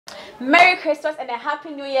Merry Christmas and a Happy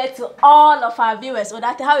New Year to all of our viewers.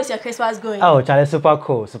 Odate, how is your Christmas going? Oh, Charlie, super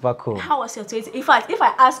cool, super cool. How was your 20? In fact, if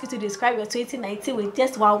I ask you to describe your 2019 with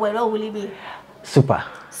just one word, what will it be? Super.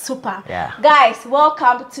 Super. Yeah. Guys,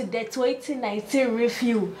 welcome to the 2019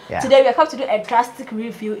 review. Yeah. Today we are coming to do a drastic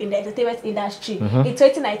review in the entertainment industry. In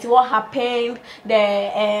 2019, what happened,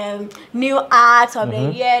 the new acts of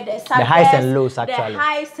the year, the highs and lows, actually. The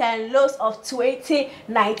highs and lows of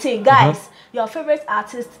 2019. Guys, your favorite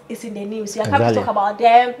artist is in the news. We are coming to talk about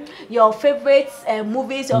them, your favorite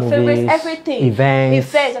movies, your favorite everything.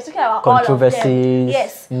 Events. We're talking about controversies, all of them.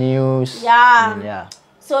 Yes. News. Yeah. Yeah.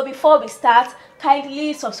 So before we start,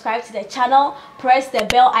 kindly subscribe to the channel, press the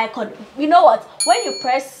bell icon. You know what? When you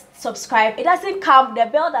press subscribe, it doesn't come, the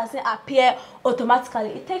bell doesn't appear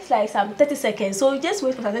automatically. It takes like some 30 seconds. So you just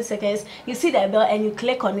wait for 30 seconds, you see the bell and you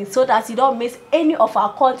click on it so that you don't miss any of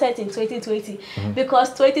our content in 2020. Because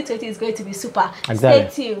 2020 is going to be super. Exactly.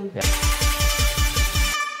 Stay tuned. Yeah.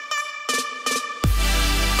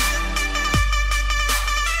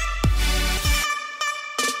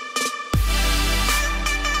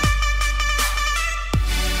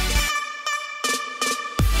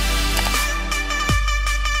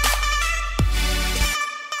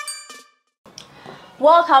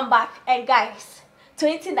 Welcome back, and guys,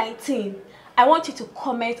 2019, I want you to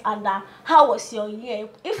comment under how was your year.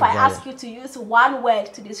 If I ask you to use one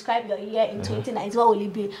word to describe your year in 2019, what will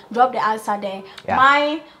it be? Drop the answer there. Yeah.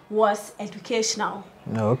 Mine was educational.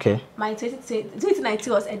 Oh, okay. My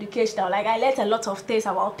 2019 was educational. Like, I learned a lot of things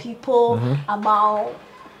about people, about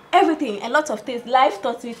everything, a lot of things. Life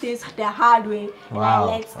taught me things the hard way, and I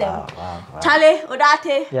learned them. Wow. Charlie,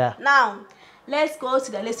 Odate. Yeah. Now, let's go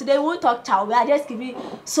to the list. Today we won't talk chow. We are just giving.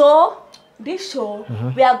 So this show,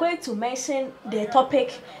 we are going to mention the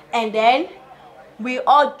topic, and then we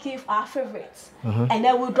all give our favorites, and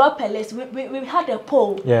then we'll drop a list. We had a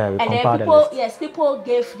poll. Yeah, we and then compiled people, the list. people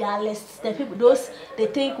gave their lists. The people, those they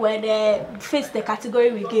think when they fits the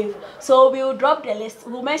category we give. So we will drop the list.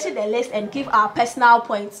 We'll mention the list and give our personal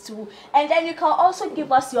points too. And then you can also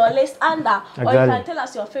give us your list under, or you can tell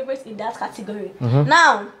us your favorites in that category.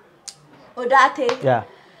 Now, Odate, Yeah.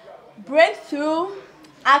 breakthrough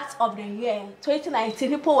act of the year 2019.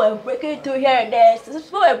 People were breaking through here and there.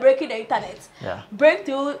 People were breaking the internet. Yeah.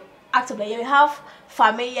 Breakthrough act of the year. We have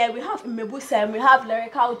Familia, we have Mebusem, we have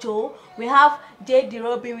Lyrical Joe, we have J.D.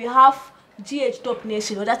 Robbie, we have GH Top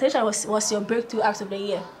Nation. Odate, was your breakthrough act of the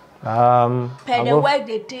year? Per the work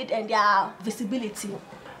they did and their visibility.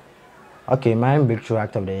 Okay, my breakthrough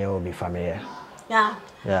act of the year will be Familia. Yeah.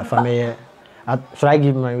 Yeah, Familia. Should I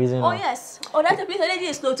give my reason? Oh yes. Oh, that's a piece already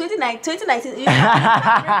is slow. 2019. You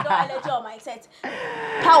on my set.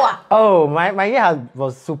 Power. Oh, my year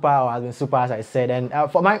was super, has been super, as I said. And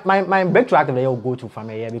for my breakthrough act of the year will go to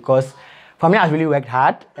Familia because Familia has really worked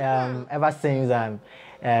hard. Ever since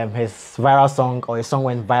his viral song, or his song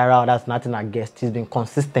went viral, that's nothing I guess. He's been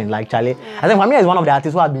consistent, like Charlie. I think Familia is one of the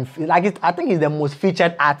artists who has been like I think he's the most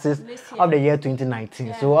featured artist of the year 2019.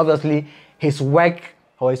 Yeah. So obviously his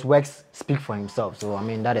works speak for himself. So I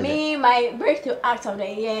mean that is me. My breakthrough act of the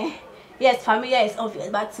year, yes, Familia is obvious,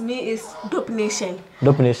 but to me is Dope Nation.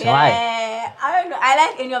 Dope Nation. Yeah, why? I don't know. I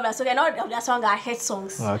like any of that. So they're not of that song. I hate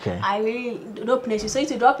songs. Okay. I really Dope Nation. So you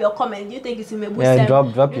to drop your comment. You think it's in Mebusem? Yeah,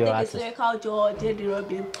 drop you your think artist. It's Lyrical Joe, J.D.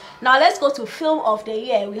 Robbie. Now let's go to film of the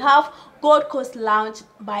year. We have Gold Coast Lounge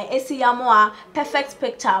by A.C. Yamoa, Perfect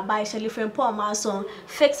Picture by Shirley Frimpong Manson,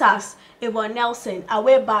 Fixers, Yvonne Nelson,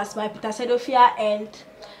 Away Bus by Peter Sedofia and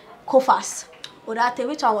Kofas. Odate,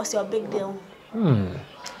 which one was your big deal?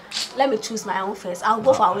 Let me choose my own first. I'll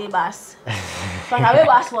go for Away Bus. But Away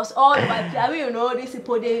Bus was all the way. I mean, you know, these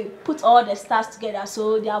people, they put all the stars together,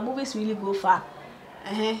 so their movies really go far.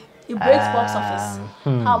 It breaks box office.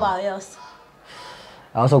 How about yours?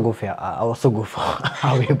 I also go for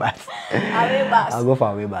Away Bus. Away Bus. I'll go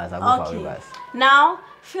for Away Bus. I'll go for Away Bus. Now,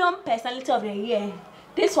 film personality of the year.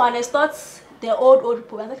 This one is not the old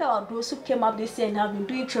people. I'm talking about those who came up this year and have been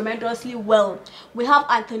doing tremendously well. We have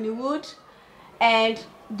Anthony Wood, and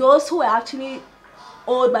those who are actually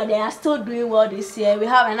old but they are still doing well this year. We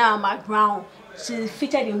have Anna Mark Brown. She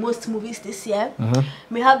featured in most movies this year.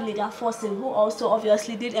 We have Lydia Forson, who also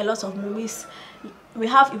obviously did a lot of movies. We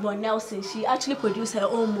have Yvonne Nelson. She actually produced her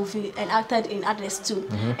own movie and acted in others too.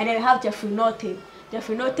 And then we have Jeffrey Norton.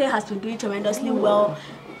 Jeffrey Norton has been doing tremendously well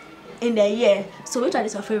in the year. So which one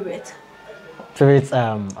is your favorite? Which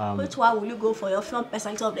one will you go for your film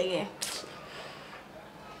personality of the year?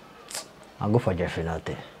 I'll go for Jeffrey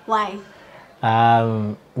Norton. Why?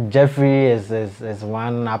 Jeffrey is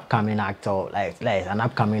one upcoming actor, like an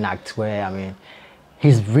upcoming actor where I mean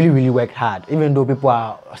he's really worked hard. Even though people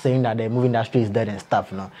are saying that the movie industry is dead and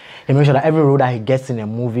stuff, you know, he makes sure that every role that he gets in a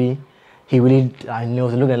movie, he really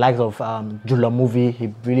knows. Look at the likes of Julia movie,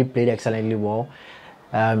 he really played excellently well.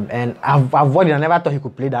 And I've watched it. I never thought he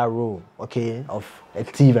could play that role, okay, of a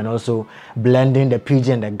thief and also blending the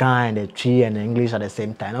PG and the guy and the tree and the English at the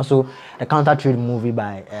same time. Also, the Counter Trade movie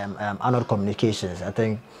by Arnold Communications. I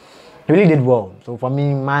think he really did well. So for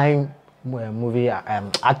me, my movie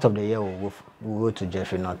act of the year will go to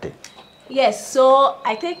Jeffrey Notte. Yes, so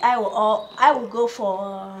I think I will go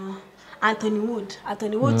for Anthony Wood.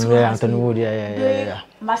 Anthony Wood too. Anthony Wood, yeah.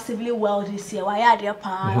 Massively well this year. Why are they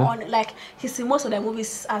on like he's in most of the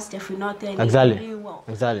movies as Jeffrey Notte and exactly. Doing well.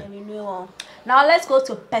 Exactly. Doing well. Now let's go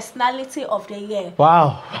to personality of the year.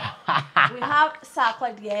 Wow. We have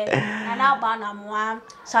Sarkodie, Nana Banamwa,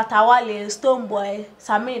 Shatta Wale, Stonebwoy,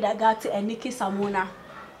 Samini Dagati, and Nikki Samuna.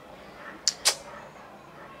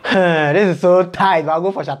 This is so tight, but I'll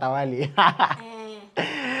go for Shatta Wale.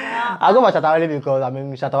 I'll go for Shatta Wale because I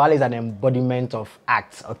mean Shatta Wale is an embodiment of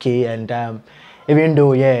acts, okay, and even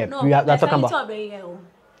though we are talking about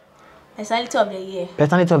personality of the year.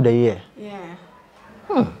 Personality of the year. Yeah.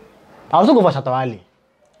 I also go for Shatta Wale. Okay.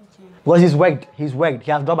 Because he's worked. He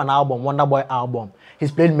has dropped an album, Wonder Boy album.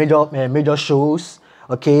 He's played major shows,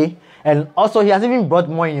 okay, and also he has even brought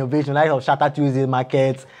more innovation, like of Shatta Tuesday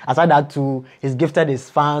markets. Aside that too, he's gifted his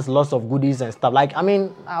fans lots of goodies and stuff. Like I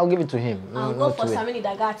mean, I'll give it to him. I'll go for Samini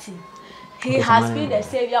Dagati. He has been the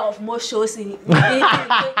savior of most shows in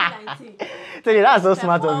 2019. That's so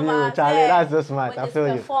smart of you, Charlie. That's so smart. I feel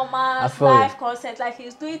you. Performance, live concert, like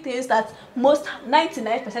he's doing things that most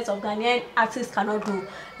 99% of Ghanaian artists cannot do.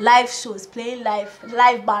 Live shows, playing live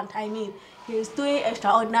band. I mean, he's doing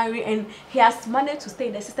extraordinary, and he has managed to stay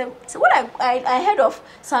in the system. So what I heard of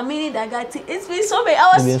Samini Dagati, it's been so many.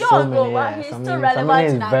 I was young, but he's still relevant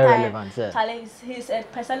in our time. Charlie, he's a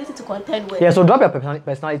personality to contend with. Yeah, so drop your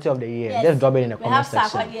personality of the year. Yes. Just drop it in the comment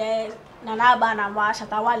section. We have Sarkodie, Nana Banamwa,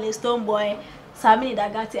 Shatta Wale, Stonebwoy, Samini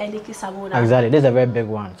Dagati, and Nikki Samuna. Exactly, this is a very big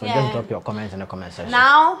one. So just drop your comments in the comment section.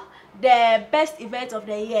 Now, the best event of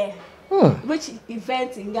the year. Which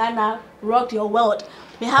event in Ghana rocked your world?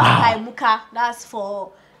 We have Kaimuka, that's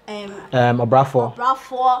for Obrafo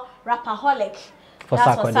Rapaholic, for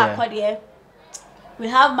that's for Sarkodie. Sarkodie. We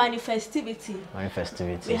have Manifestivity.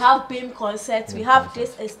 We have Beam Concerts. We have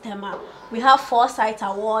This Is Tema. We have Foresight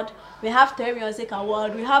Award. We have Terry Music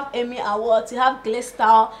Award. We have Emmy Awards. We have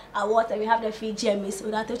Glister Awards, and we have the VGMs.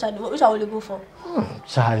 Which I will go for?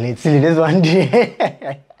 Charlie, this one day.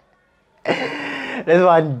 This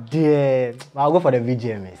one day. I'll go for the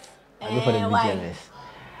VGMs. I'll go for the VGMs.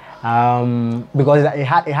 Because it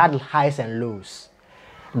had highs and lows.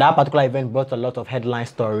 That particular event brought a lot of headline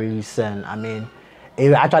stories, and I mean,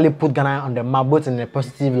 it actually put Ghana on the map, both in a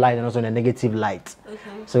positive light and also in a negative light. Okay.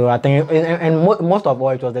 So I think, and most of all,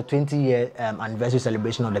 it was the 20-year anniversary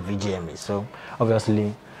celebration of the VGMA. So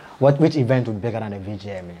obviously, which event would be bigger than the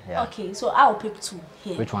VGMA? Yeah. Okay, so I'll pick two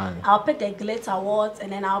here. Which one? I'll pick the Glitter Awards,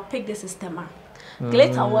 and then I'll pick the Systema.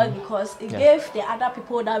 Glitter Award because it gave the other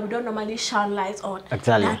people that we don't normally shine lights on.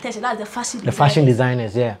 Exactly. Attention. That's the fashion designers. The fashion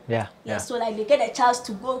designers, yeah. So like they get a chance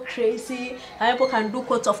to go crazy, and people can do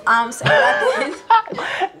coats of arms and that things.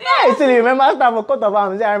 Yeah, still remember stuff for coat of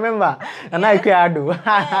arms. Yeah, I remember. And I can't do.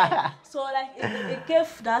 So like it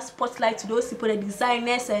gave that spotlight to those people, the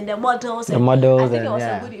designers and the models. I think it was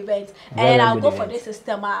a good event. And then I'll go for this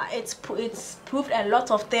system. It's proved a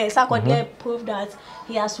lot of things. Sarkodie proved that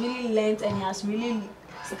he has really learned and he has really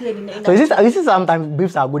stayed in the industry. So is this sometimes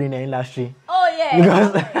beefs are good in the industry? Oh yeah.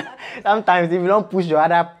 Because sometimes if you don't push your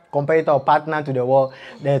other competitor or partner to the wall,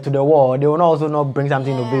 they will not also not bring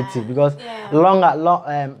something innovative. Because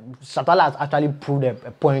Shatta Wale has actually proved a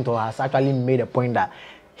point, or has actually made a point that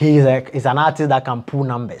he's an artist that can pull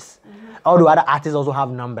numbers. All the other artists also have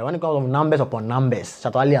numbers. When it comes to numbers upon numbers,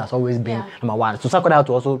 Shatta Wale has always been number one. So Sarkodie had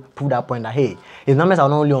to also prove that point that hey, his numbers are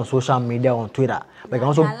not only on social media, on Twitter, but he can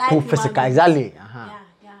also prove physical. Exactly.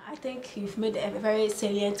 Yeah, I think you've made a very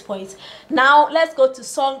salient point. Now let's go to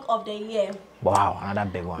Song of the Year. Wow, another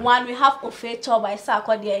big one. One, we have Ofecho by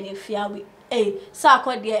Sarkodie and Efia.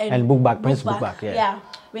 Sarkodie and Prince Bookback. Yeah.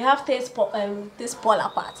 We have Things Fall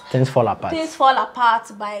Apart. Things Fall Apart. Things Fall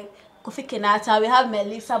Apart by Kofi Kenata. We have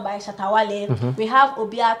Melissa by Shatta Wale. We have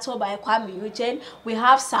Obiato by Kwame Eugene. We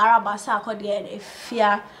have Sarah by Sarkodie and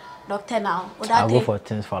Efia Nocturnal. I'll go for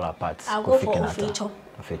Things Fall Apart. I'll go for Ofecho.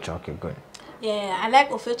 Ofecho, okay, good. Yeah, I like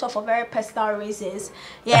Ofecho for very personal reasons.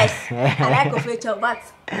 Yes, I like Ofecho, but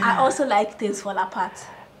I also like Things Fall Apart.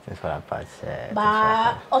 Things Fall Apart.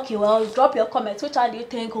 But okay, well, drop your comments. Which one do you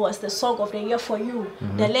think was the song of the year for you?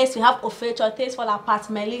 The list we have Ofecho, Things Fall Apart,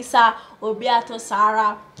 Melissa, Obiato,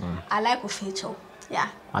 Sarah. I like Ofecho. Yeah.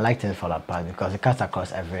 I like Things Fall Apart because it cuts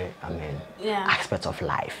across every, aspect of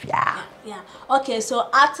life. Yeah. Okay, so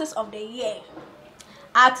artist of the year.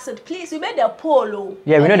 Artist, please, we made the poll.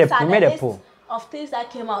 Yeah, we made a poll of things that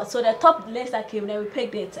came out. So the top list that came, then we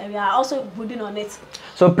picked it, and we are also voting on it.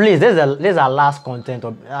 So please, this is our last content.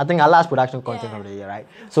 I think our last production content of the year, right?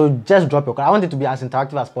 So just drop your. I want it to be as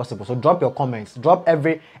interactive as possible. So drop your comments. Drop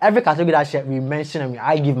every category that we mention, and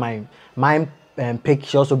I give my pick.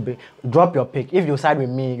 She also drop your pick. If you side with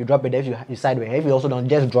me, you drop it. If you side with her, if you also don't,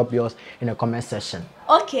 just drop yours in the comment section.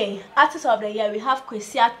 Okay, artist of the year, we have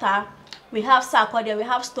Shatta, we have Sarkodie, we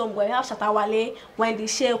have Stoneboy, we have Shatta Wale, Wendy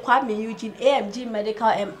Shea, Kwame Eugene, AMG Medical,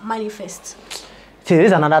 and Manifest. See, this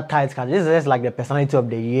is another tight card. This is just like the personality of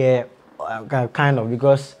the year, kind of,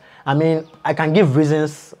 because I mean, I can give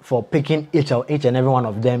reasons for picking each and every one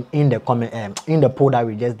of them in the comment, in the poll that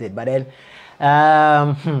we just did. But then,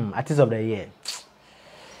 artist of the year.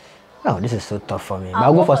 Oh, this is so tough for me. But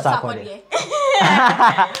I'll go for Sarkodie.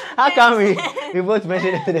 How come we both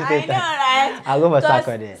mentioned it to the same time? I know, right? I'll go for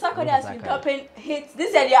Sarkodie. Sarkodie has been topping hits.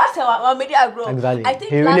 This year, they asked what media grow. Exactly. I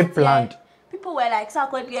think he really planned. People were like,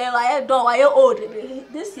 Sarkodie, why you old?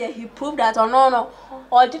 This year, he proved that, no.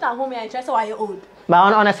 Or did at home and try to say, why you old?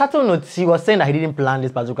 But on a certain note, he was saying that he didn't plan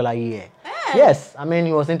this particular year. Yes, I mean,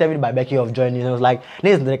 he was interviewed by Becky of Joy News. It was like,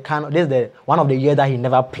 this is the one of the years that he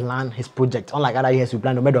never planned his project. Unlike other years, we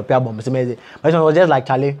planned to make a pair bomb. But this one was just like,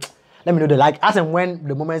 Charlie, let me do the like. As and when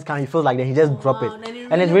the moments come, he feels like then he just drop it.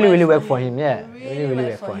 And it's really worked for him. Yeah, really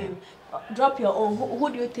worked for him. Drop your own. Who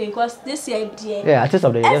do you think? Because this year, artist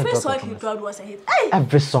of the year. Every song he dropped was a hit.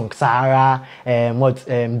 Every song, Sarah,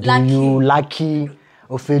 Do You, Lucky,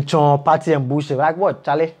 Ofecho, Party and Bush, like what,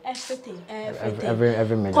 Charlie? Everything.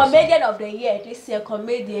 Every minute. Comedian of the year this year,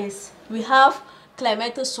 comedians. We have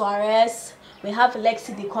Clemente Suarez, we have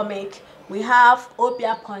Lexi the Comic, we have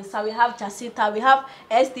Obia Ponsa, we have Jacinta, we have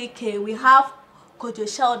SDK, we have Kojo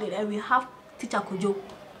Sheldon, and we have Teacher Kojo.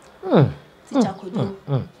 Teacher Kojo.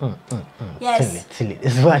 Yes. Tilly.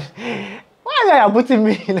 This one. Why are you putting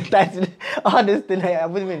me in the title? All this thing, you're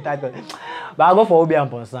putting me in the title. But I'll go for Obi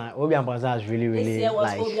and Ponsa. Obi and Ponsa is really this year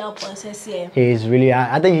was like. Obi and Ponsa's year. He's really.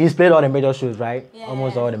 I think he's played all the major shows, right? Yeah.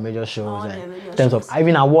 Almost all the major shows. All and the major in terms shows. of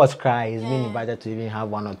even awards, he's been invited to even have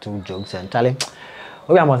 1 or 2 jokes. And Charlie,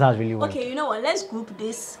 Obi and Ponsa is really well. Okay, you know what? Let's group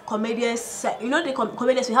this comedians. You know the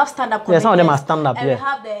comedians. We have stand-up Yeah, comedians. some of them are stand-up. And we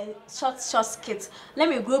have the short skits. Let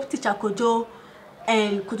me group Teacher Kojo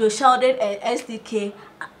and Kojo Sheldon and SDK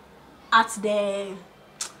at the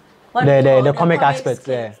comic aspect,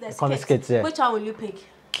 the comic skits, Which one will you pick?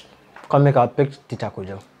 Comic, I'll pick Teacher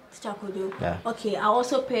Kojo. Teacher Kojo. Yeah. Okay, I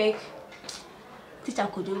also pick Teacher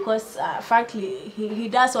Kojo because frankly he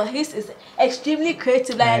does what his is extremely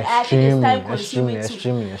creative and I think it's time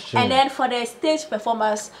consuming too. And then for the stage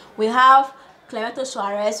performers, we have Clemente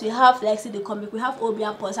Suarez, we have Lexi the Comic, we have Obi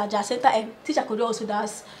and Ponsa, Jacinta, and Teacher Kojo also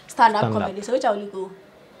does stand-up comedy. So which one will you go?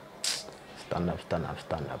 Stand up.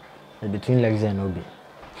 It's between Lexi and Obi.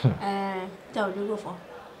 What will you go for?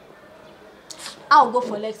 I'll go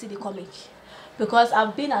for Lexi the Comic because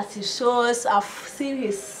I've been at his shows, I've seen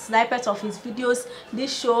his snippets of his videos.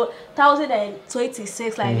 This show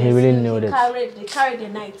 1026, like he really nailed it. They carried the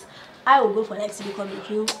night. I will go for Lexi the Comic.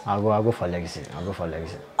 You? I'll go for Lexi.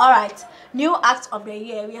 All right. New act of the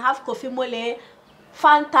year. We have Kofi Mole,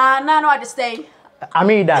 Fanta. No, what to say? I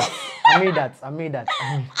mean that.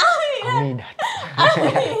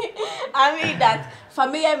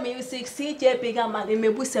 Familiar music, CJ Bigaman, and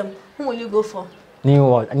Mebusem. Who will you go for?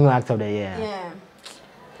 New act of the year. Yeah.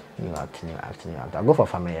 New act. I'll go for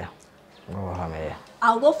Familiar.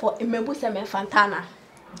 I'll go for Mebusem and Fantana.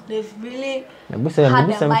 They've really had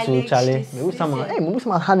the mileage.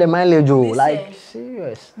 Mebusem had the mileage, like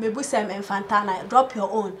serious. Mebusem and Fantana. Drop your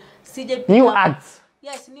own. CJ New act.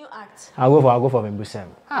 Yes, new act. I'll go for Mebusem.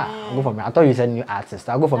 I'll go for me. I thought you said new artist.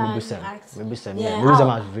 I'll go for Mebusem. Mebusem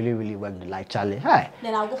has really worked like Charlie. Hi.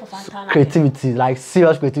 Then I'll go for Fantana. Creativity, like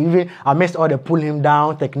serious creativity. Even amidst all the pull him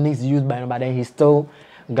down techniques used by him, but then he still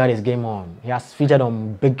got his game on. He has featured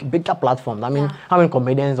on bigger platforms. I mean, how many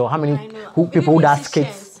comedians or how many people who does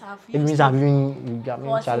skits? It means I've even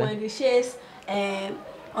Charlie. When the shares,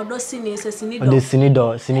 or those scenes, Cine and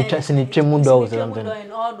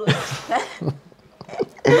all those.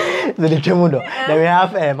 So the Tremudo. Then we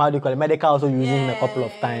have how do you call it? Medical also using him a couple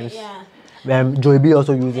of times. Yeah. Joey B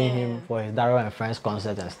also using him for his Daryl and Friends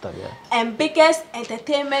concert and stuff. Yeah. And biggest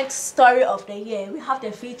entertainment story of the year, we have the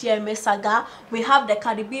VGMA saga, we have the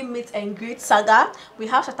Cardi B meet and greet saga, we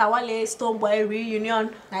have Shatta Wale Stonebwoy reunion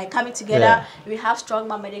like coming together. Yeah. We have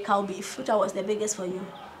Strongman medical beef. Which was the biggest for you?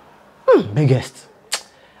 Biggest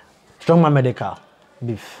Strongman medical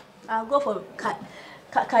beef. I'll go for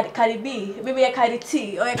Cardi B, maybe a Cardi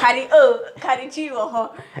T or a Cardi G or her.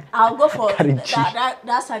 I'll go for that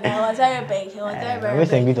saga. It was very big. It was very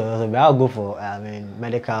big. I'll go for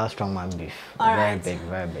medical Strongman beef. All very right. big,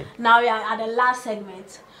 very big. Now we are at the last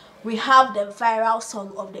segment. We have the viral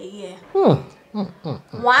song of the year. 1,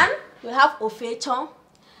 we have Ofechon.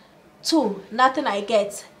 2, Nothing I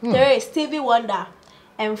Get. 3, Stevie Wonder.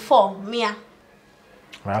 And 4, Mia.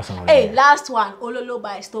 Hey, last one, Ololo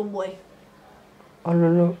by Stonebwoy.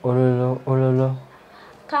 Ololo, Ololo, Ololo.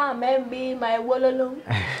 Come and be my Wololo.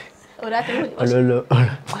 Ololo.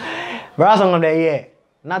 Viral song of the year.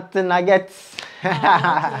 Nothing I Get.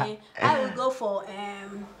 Okay. I will go for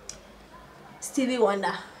Stevie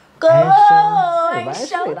Wonder. Go and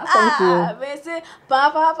show up.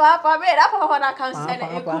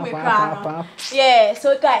 Yeah,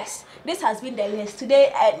 so guys, this has been the list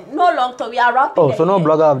today. No long talk, we are wrapping. Oh, so no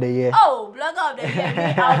blogger of the year. Oh, blogger of the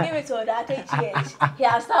year. I'll give it to Odate GH. He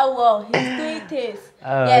has done well. He's doing this.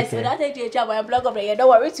 Yes, okay. Odate GH, my blogger of the year. Don't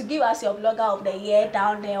worry to give us your blogger of the year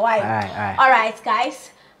down there. Why? All right,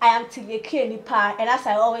 guys. I am Tileke Nipa, and as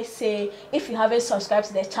I always say, if you haven't subscribed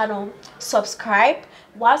to the channel, subscribe.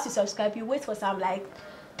 Once you subscribe, you wait for some like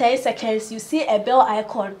 10 seconds. You see a bell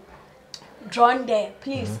icon drawn there.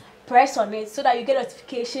 Please press on it so that you get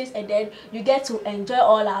notifications and then you get to enjoy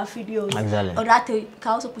all our videos. Exactly. Odate, you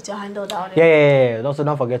can also put your handle down there. Yeah. Also,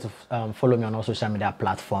 don't forget to follow me on all social media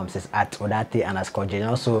platforms. It's at Odate_J. And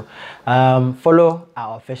also follow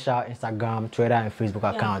our official Instagram, Twitter, and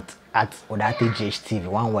Facebook account at OdateJTV.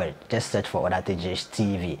 One word. Just search for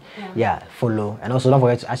OdateJTV. Yeah, follow. And also, don't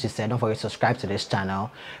forget to, as you said, don't forget to subscribe to this channel.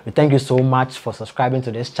 We thank you so much for subscribing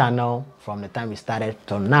to this channel from the time we started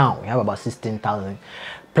till now. We have about 16,000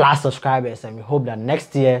 plus subscribers, and we hope that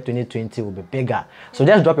next year 2020 will be bigger. So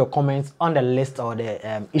just drop your comments on the list or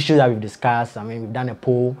the issues that we've discussed. I mean, we've done a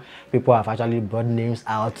poll. People have actually brought names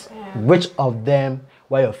out. Which of them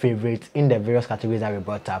were your favorites in the various categories that we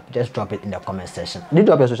brought up? Just drop it in the comment section. Did you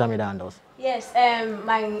drop your social media handles? Yes,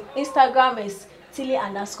 my Instagram is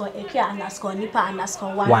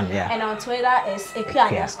Tilly_Nipa_1. And on Twitter is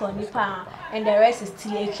Nipa, and the rest is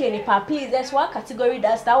Tilly Nipa. Please, there's one category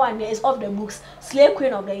that one is off the books. Slay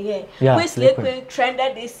Queen of the Year. Which Slay Queen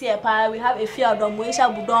trended this year? We have a few of them,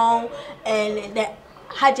 Moisha Budon and the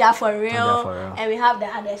Haja for real, and we have the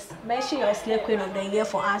others. Mention your Slay Queen of the Year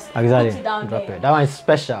for us. Exactly. Put it down there. That one is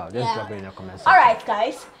special. Just drop it in the comments. All right,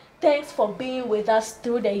 guys. Thanks for being with us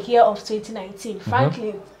through the year of 2019.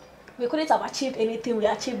 Frankly, we couldn't have achieved anything we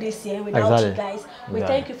achieved this year without you guys. We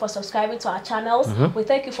thank you for subscribing to our channels. We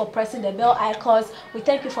thank you for pressing the bell icons. We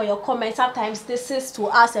thank you for your comments. Sometimes this is to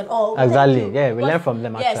us and all. Exactly. Yeah, we learn from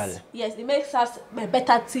them actually. Yes, it makes us a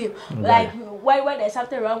better team. Like when there's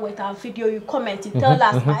something wrong with our video, you comment, you tell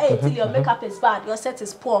us, hey, till your makeup is bad, your set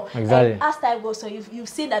is poor. Exactly. And as time goes, so you've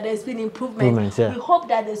seen that there's been improvement. We hope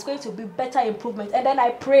that there's going to be better improvement. And then I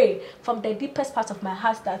pray from the deepest part of my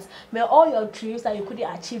heart that may all your dreams that you couldn't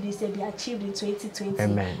achieve this year be achieved in 2020.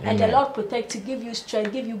 Amen. And the Lord protect you, give you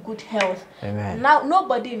strength, give you good health. Amen. Now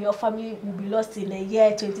nobody in your family will be lost in the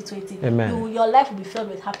year 2020. Amen. Your life will be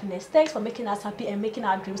filled with happiness. Thanks for making us happy and making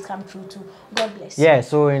our dreams come true too. God bless you. Yeah,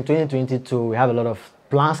 so in 2022 we have a lot of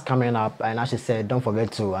plans coming up, and as she said, don't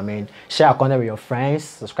forget to share our content with your friends,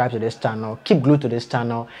 subscribe to this channel, keep glued to this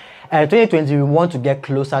channel. And 2020 we want to get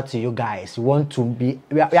closer to you guys. We're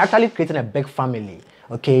actually creating a big family.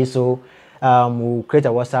 Okay, so we'll create a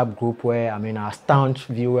WhatsApp group where our staunch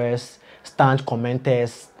viewers, staunch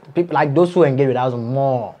commenters, people like those who engage with us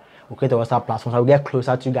more. We'll create a WhatsApp platform so we'll get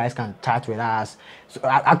closer to you guys, can chat with us. So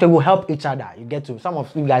actually we'll help each other. You get to, some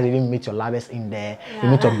of you guys even meet your lovers in there, you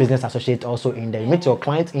meet your business associates also in there, you meet your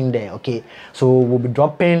clients in there. Okay, so we'll be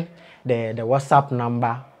dropping the WhatsApp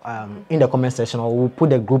number in the comment section, or we'll put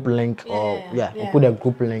the group link we'll put the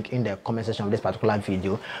group link in the comment section of this particular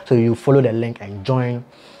video, so you follow the link and join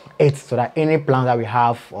it, so that any plans that we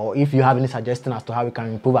have, or if you have any suggestion as to how we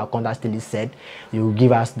can improve our content, still is said, you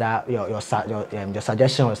give us that your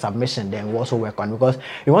suggestion or submission, then we also work on, because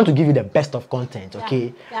we want to give you the best of content.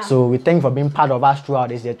 Okay, so we thank you for being part of us throughout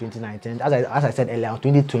this year 2019. As I said earlier,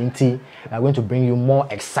 2020 we are going to bring you more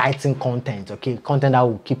exciting content. Okay, content that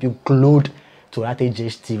will keep you glued to Odate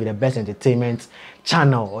GH TV, the best entertainment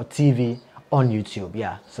channel or TV on YouTube.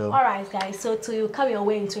 Yeah. So. All right, guys. So to come your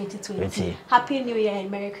way in 2020. Happy New Year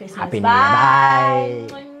and Merry Christmas. Happy New Year.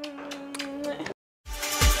 Bye.